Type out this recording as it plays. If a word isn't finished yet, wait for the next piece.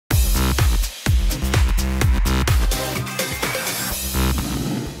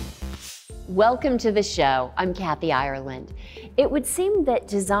Welcome to the show. I'm Kathy Ireland. It would seem that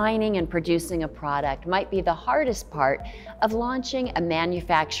designing and producing a product might be the hardest part of launching a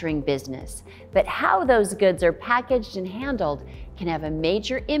manufacturing business, but how those goods are packaged and handled can have a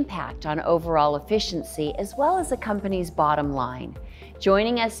major impact on overall efficiency as well as a company's bottom line.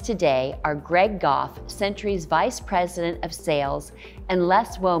 Joining us today are Greg Goff, Sentry's Vice President of Sales, and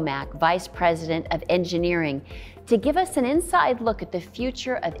Les Womack, Vice President of Engineering, to give us an inside look at the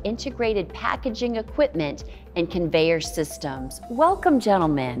future of integrated packaging equipment and conveyor systems. Welcome,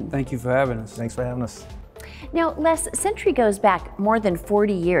 gentlemen. Thank you for having us. Thanks for having us. Now, Les, Sentry goes back more than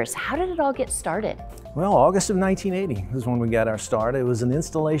 40 years. How did it all get started? Well, August of 1980 is when we got our start. It was an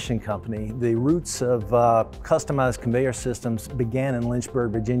installation company. The roots of customized conveyor systems began in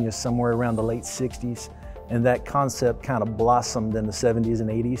Lynchburg, Virginia, somewhere around the late 60s. And that concept kind of blossomed in the 70s and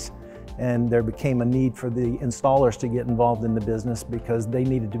 80s. And there became a need for the installers to get involved in the business because they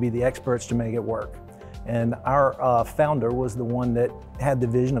needed to be the experts to make it work. And our founder was the one that had the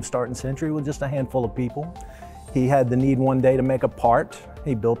vision of starting Sentry with just a handful of people. He had the need one day to make a part.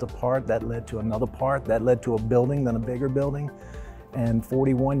 He built a part, that led to another part, that led to a building, then a bigger building. And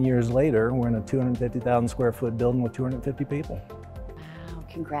 41 years later, we're in a 250,000 square foot building with 250 people. Wow,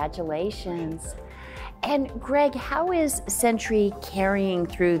 congratulations. And Greg, how is Sentry carrying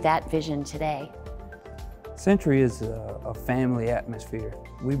through that vision today? Sentry is a family atmosphere.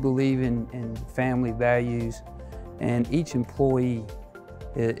 We believe in family values, and each employee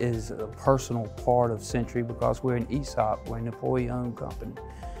is a personal part of Sentry because we're an ESOP, we're an employee-owned company.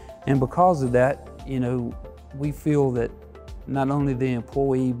 And because of that, you know, we feel that not only the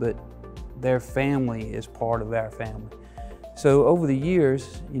employee, but their family is part of our family. So over the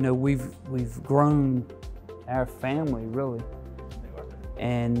years, you know, we've grown our family really,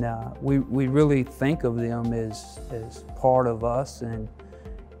 and we really think of them as part of us, and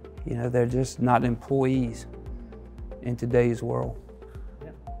you know, they're just not employees in today's world.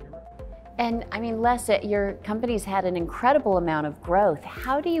 And I mean, Les, your company's had an incredible amount of growth.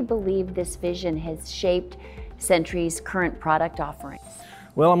 How do you believe this vision has shaped Sentry's current product offerings?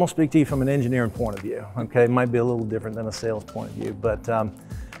 Well, I'm gonna speak to you from an engineering point of view, okay? It might be a little different than a sales point of view, but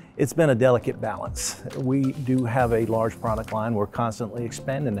it's been a delicate balance. We do have a large product line. We're constantly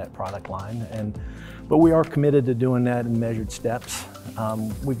expanding that product line, but we are committed to doing that in measured steps.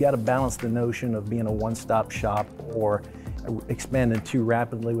 We've got to balance the notion of being a one-stop shop or expanding too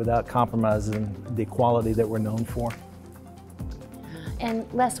rapidly without compromising the quality that we're known for. And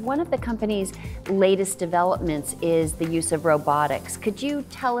Les, one of the company's latest developments is the use of robotics. Could you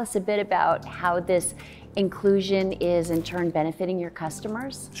tell us a bit about how this inclusion is in turn benefiting your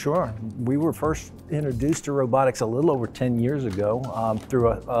customers? Sure. We were first introduced to robotics a little over 10 years ago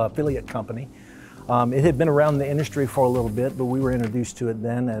through an affiliate company. It had been around the industry for a little bit, but we were introduced to it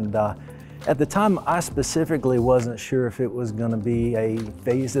then. And at the time, I specifically wasn't sure if it was going to be a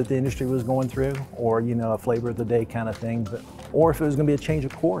phase that the industry was going through, or you know, a flavor of the day kind of thing, or if it was going to be a change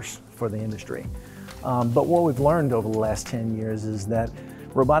of course for the industry. But what we've learned over the last 10 years is that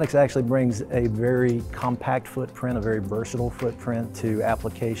robotics actually brings a very compact footprint, a very versatile footprint to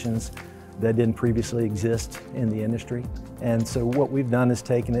applications that didn't previously exist in the industry. And so what we've done is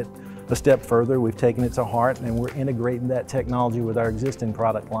taken it a step further. We've taken it to heart, and we're integrating that technology with our existing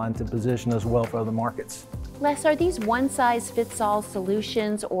product line to position us well for other markets. Les, are these one-size-fits-all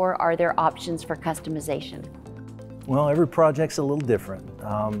solutions, or are there options for customization? Well, every project's a little different.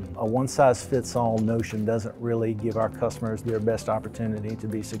 A one-size-fits-all notion doesn't really give our customers their best opportunity to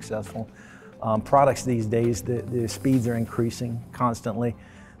be successful. Products these days, the speeds are increasing constantly.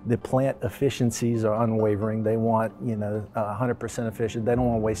 The plant efficiencies are unwavering. They want, you know, 100% efficient. They don't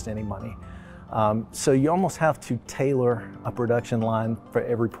want to waste any money. So you almost have to tailor a production line for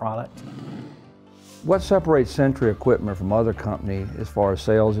every product. What separates Sentry equipment from other companies as far as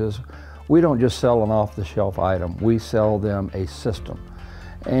sales is, we don't just sell an off-the-shelf item. We sell them a system.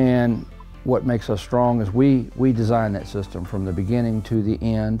 And what makes us strong is we design that system from the beginning to the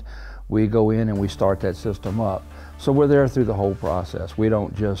end. We go in and we start that system up. So we're there through the whole process. We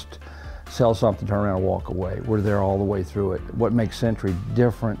don't just sell something, turn around and walk away. We're there all the way through it. What makes Sentry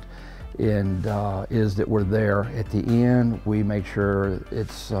different is that we're there at the end. We make sure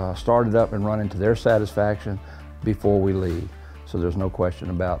it's started up and running to their satisfaction before we leave. So there's no question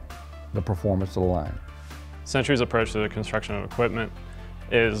about the performance of the line. Sentry's approach to the construction of equipment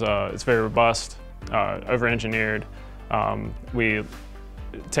is it's very robust, over-engineered. We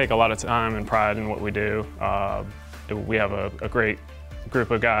take a lot of time and pride in what we do. We have a great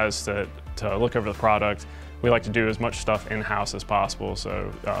group of guys to look over the product. We like to do as much stuff in-house as possible,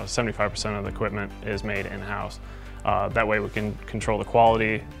 so 75% of the equipment is made in-house. That way we can control the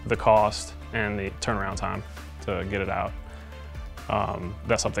quality, the cost, and the turnaround time to get it out.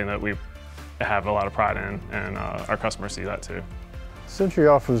 That's something that we have a lot of pride in, and our customers see that too. Sentry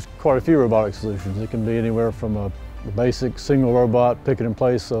offers quite a few robotic solutions. It can be anywhere from a basic single robot picking and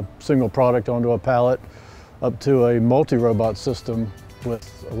place a single product onto a pallet up to a multi-robot system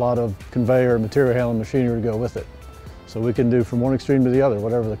with a lot of conveyor and material handling machinery to go with it. So we can do from one extreme to the other,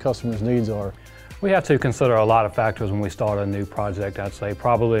 whatever the customer's needs are. We have to consider a lot of factors when we start a new project. I'd say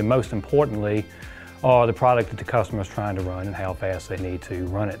probably most importantly are the product that the customer is trying to run and how fast they need to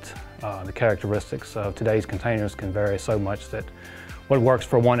run it. The characteristics of today's containers can vary so much that what works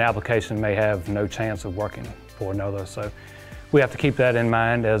for one application may have no chance of working for another. So we have to keep that in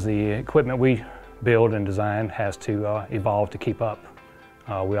mind as the equipment we build and design has to evolve to keep up.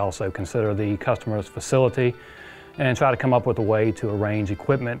 We also consider the customer's facility and try to come up with a way to arrange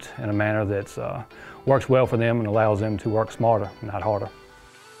equipment in a manner that works well for them and allows them to work smarter, not harder.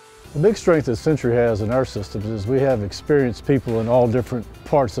 The big strength that Sentry has in our systems is we have experienced people in all different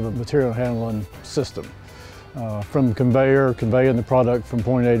parts of a material handling system. From conveying the product from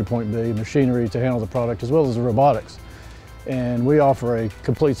point A to point B, machinery to handle the product, as well as the robotics. And we offer a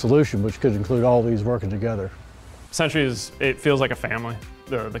complete solution which could include all these working together. Sentry it feels like a family.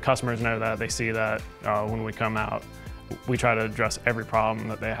 The customers know that, they see that when we come out. We try to address every problem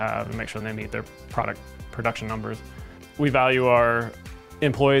that they have and make sure they meet their production numbers. We value our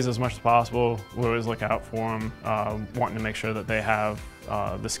employees as much as possible. We always look out for them, wanting to make sure that they have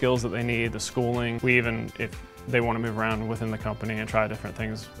the skills that they need, the schooling. We even, if they want to move around within the company and try different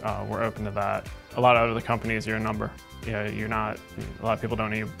things, we're open to that. A lot of other companies, you're a number. You're not, a lot of people don't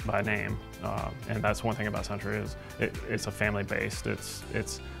know you by name. And that's one thing about Sentry is it's a family based.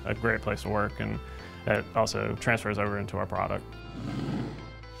 It's a great place to work, and it also transfers over into our product.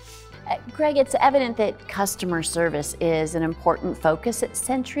 Greg, it's evident that customer service is an important focus at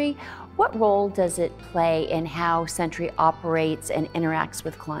Sentry. What role does it play in how Sentry operates and interacts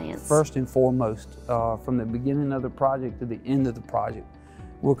with clients? First and foremost, from the beginning of the project to the end of the project,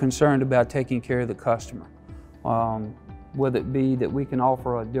 we're concerned about taking care of the customer. Whether it be that we can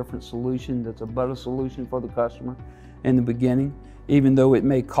offer a different solution that's a better solution for the customer in the beginning, even though it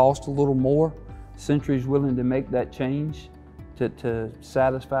may cost a little more, Sentry's willing to make that change to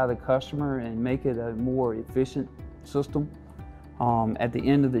satisfy the customer and make it a more efficient system. At the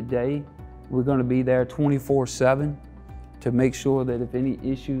end of the day, we're going to be there 24/7 to make sure that if any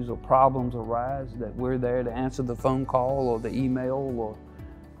issues or problems arise, that we're there to answer the phone call or the email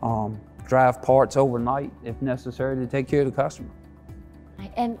or drive parts overnight if necessary to take care of the customer.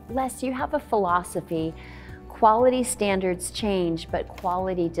 And Les, you have a philosophy. Quality standards change, but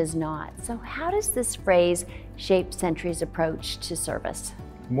quality does not. So how does this phrase shape Sentry's approach to service?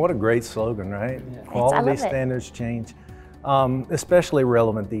 What a great slogan, right? I Quality love it. standards change, especially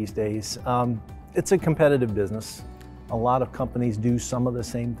relevant these days. It's a competitive business. A lot of companies do some of the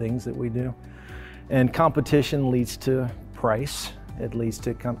same things that we do. And competition leads to price. It leads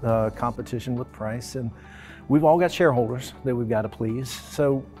to competition with price. And we've all got shareholders that we've got to please.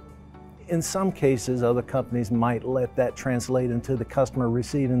 So in some cases, other companies might let that translate into the customer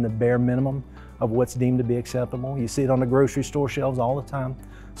receiving the bare minimum of what's deemed to be acceptable. You see it on the grocery store shelves all the time.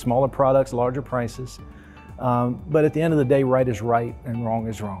 Smaller products, larger prices. But at the end of the day, right is right and wrong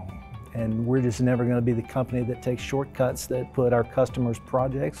is wrong. And we're just never going to be the company that takes shortcuts that put our customers'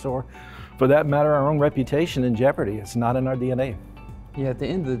 projects, or for that matter, our own reputation in jeopardy. It's not in our DNA. Yeah, at the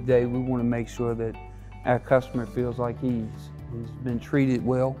end of the day, we want to make sure that our customer feels like he's been treated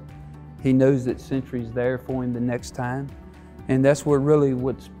well. He knows that Sentry's there for him the next time. And that's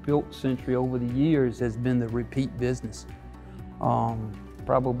what's built Sentry over the years has been the repeat business.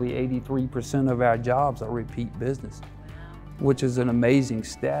 Probably 83% of our jobs are repeat business, which is an amazing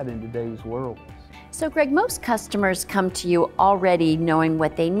stat in today's world. So Greg, most customers come to you already knowing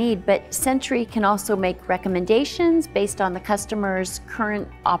what they need, but Sentry can also make recommendations based on the customer's current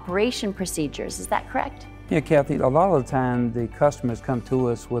operation procedures. Is that correct? Yeah, Kathy, a lot of the time the customers come to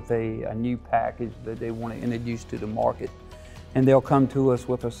us with a new package that they want to introduce to the market. And they'll come to us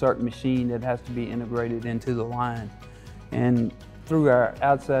with a certain machine that has to be integrated into the line. And through our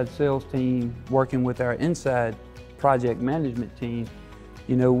outside sales team, working with our inside project management team,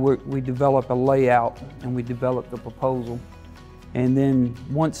 you know, we develop a layout and we develop the proposal. And then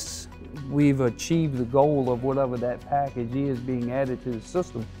once we've achieved the goal of whatever that package is being added to the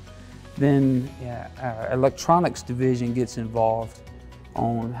system, then our electronics division gets involved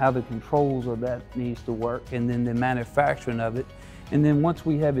on how the controls of that needs to work, and then the manufacturing of it. And then once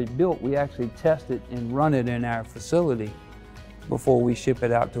we have it built, we actually test it and run it in our facility before we ship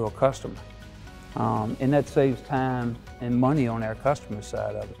it out to a customer. And that saves time and money on our customer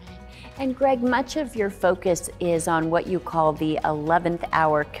side of it. And Greg, much of your focus is on what you call the 11th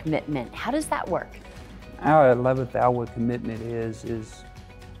hour commitment. How does that work? Our 11th hour commitment is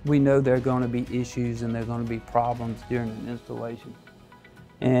we know there are going to be issues and there are going to be problems during an installation.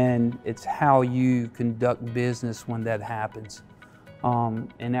 And it's how you conduct business when that happens.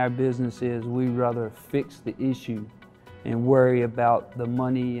 And our business is we rather fix the issue and worry about the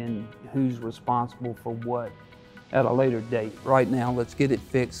money and who's responsible for what at a later date. Right now, let's get it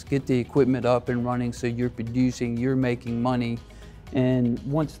fixed, get the equipment up and running so you're producing, you're making money. And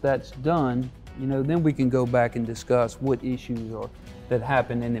once that's done, then we can go back and discuss what issues are that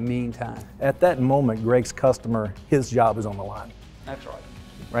happen in the meantime. At that moment, Greg's customer, his job is on the line. That's right.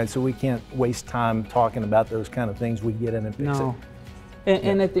 Right, so we can't waste time talking about those kind of things. We get in and fix it.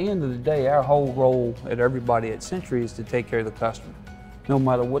 And at the end of the day, our whole role at everybody at Sentry is to take care of the customer. No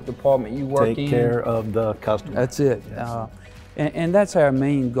matter what department you work in. Take care of the customer. That's it. Yes. And that's our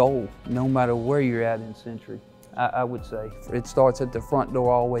main goal, no matter where you're at in Sentry, I would say. It starts at the front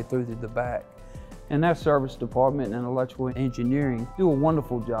door all the way through to the back. And our service department and electrical engineering do a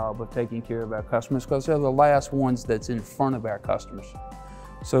wonderful job of taking care of our customers because they're the last ones that's in front of our customers.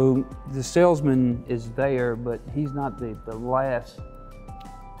 So the salesman is there, but he's not the last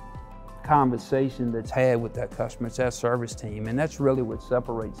conversation that's had with that customer. It's our service team, and that's really what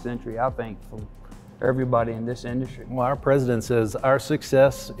separates Sentry, I think, from everybody in this industry. Well, our president says our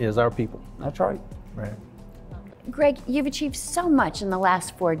success is our people. That's right. Right. Greg, you've achieved so much in the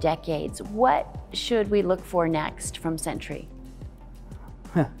last 4 decades. What should we look for next from Sentry?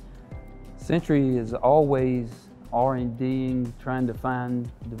 Sentry is always R&Ding, trying to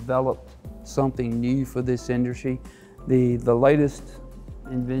develop something new for this industry. The latest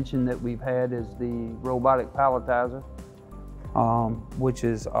invention that we've had is the Robotic Palletizer, which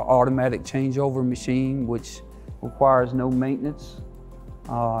is an automatic changeover machine, which requires no maintenance,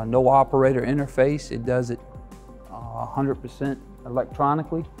 no operator interface. It does it 100%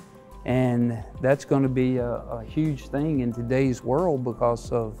 electronically, and that's going to be a huge thing in today's world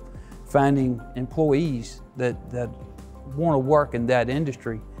because of finding employees that want to work in that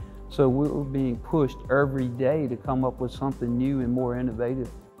industry. So we're being pushed every day to come up with something new and more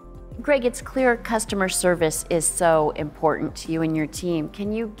innovative. Greg, it's clear customer service is so important to you and your team.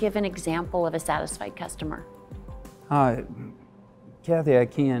 Can you give an example of a satisfied customer? Kathy, I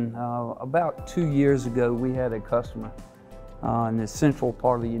can. About 2 years ago, we had a customer in the central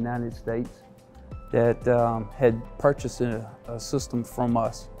part of the United States that had purchased a system from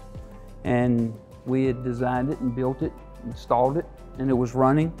us. And we had designed it and built it, installed it, and it was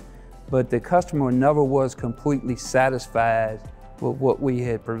running. But the customer never was completely satisfied with what we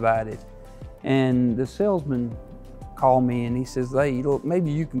had provided. And the salesman called me and he says, hey, look,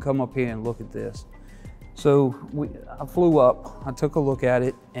 maybe you can come up here and look at this. So I flew up, I took a look at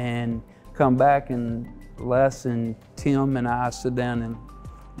it and come back, and Les and Tim and I sat down and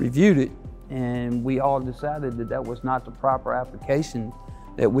reviewed it, and we all decided that that was not the proper application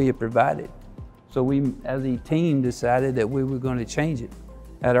that we had provided. So we, as a team, decided that we were going to change it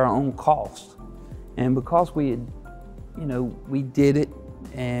at our own cost. And because we had, we did it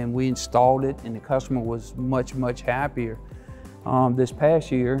and we installed it, and the customer was much, much happier. This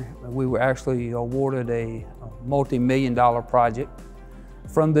past year, we were actually awarded a multi-million-dollar project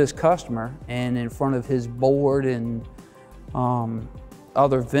from this customer, and in front of his board and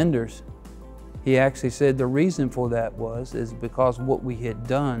other vendors, he actually said the reason for that is because what we had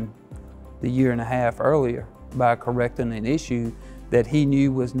done the year and a half earlier by correcting an issue that he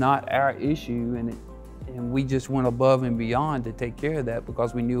knew was not our issue, and we just went above and beyond to take care of that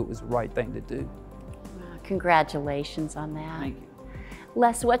because we knew it was the right thing to do. Congratulations on that. Thank you.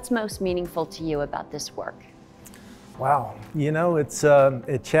 Les, what's most meaningful to you about this work? Wow,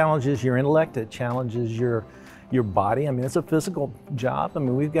 it challenges your intellect, it challenges your body. I mean, it's a physical job. I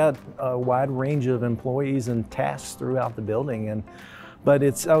mean, we've got a wide range of employees and tasks throughout the building, but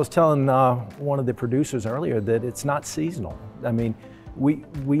I was telling one of the producers earlier that it's not seasonal. I mean,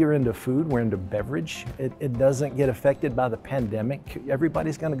 we are into food, we're into beverage. It doesn't get affected by the pandemic.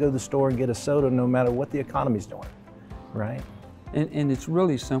 Everybody's gonna go to the store and get a soda no matter what the economy's doing, right? And it's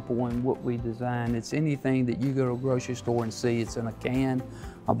really simple in what we design. It's anything that you go to a grocery store and see. It's in a can,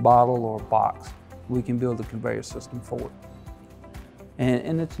 a bottle, or a box. We can build a conveyor system for it.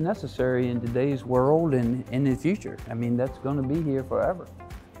 And it's necessary in today's world and in the future. I mean, that's gonna be here forever.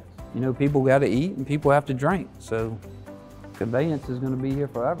 People gotta eat and people have to drink. So conveyance is gonna be here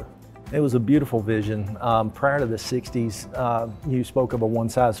forever. It was a beautiful vision. Prior to the 60s, you spoke of a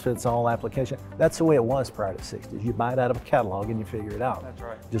one-size-fits-all application. That's the way it was prior to the 60s. You buy it out of a catalog and you figure it out. That's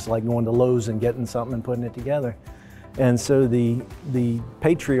right. Just like going to Lowe's and getting something and putting it together. And so the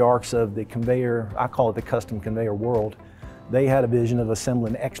patriarchs of the conveyor, I call it the custom conveyor world, they had a vision of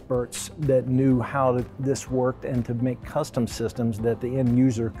assembling experts that knew how this worked and to make custom systems that the end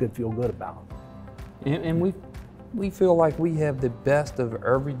user could feel good about. And we feel like we have the best of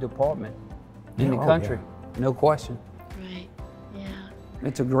every department in the country, no question. Right, yeah.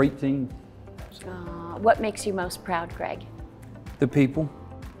 It's a great team. What makes you most proud, Greg? The people,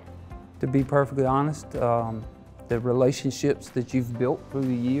 to be perfectly honest, the relationships that you've built through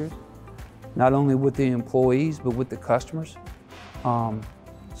the years, not only with the employees, but with the customers.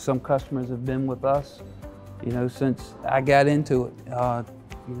 Some customers have been with us, you know, since I got into it.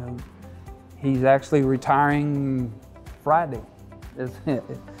 You know, he's actually retiring Friday.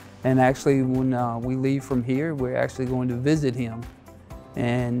 And actually, when we leave from here, we're actually going to visit him.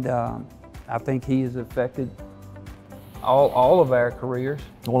 And I think he has affected all of our careers.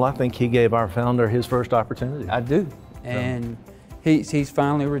 Well, I think he gave our founder his first opportunity. I do. And he's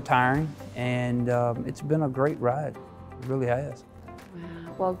finally retiring, and it's been a great ride. It really has.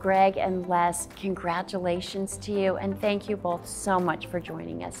 Wow. Well, Greg and Les, congratulations to you, and thank you both so much for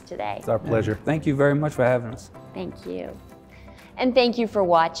joining us today. It's our pleasure. Thank you very much for having us. Thank you. And thank you for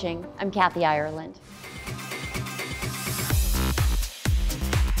watching. I'm Kathy Ireland.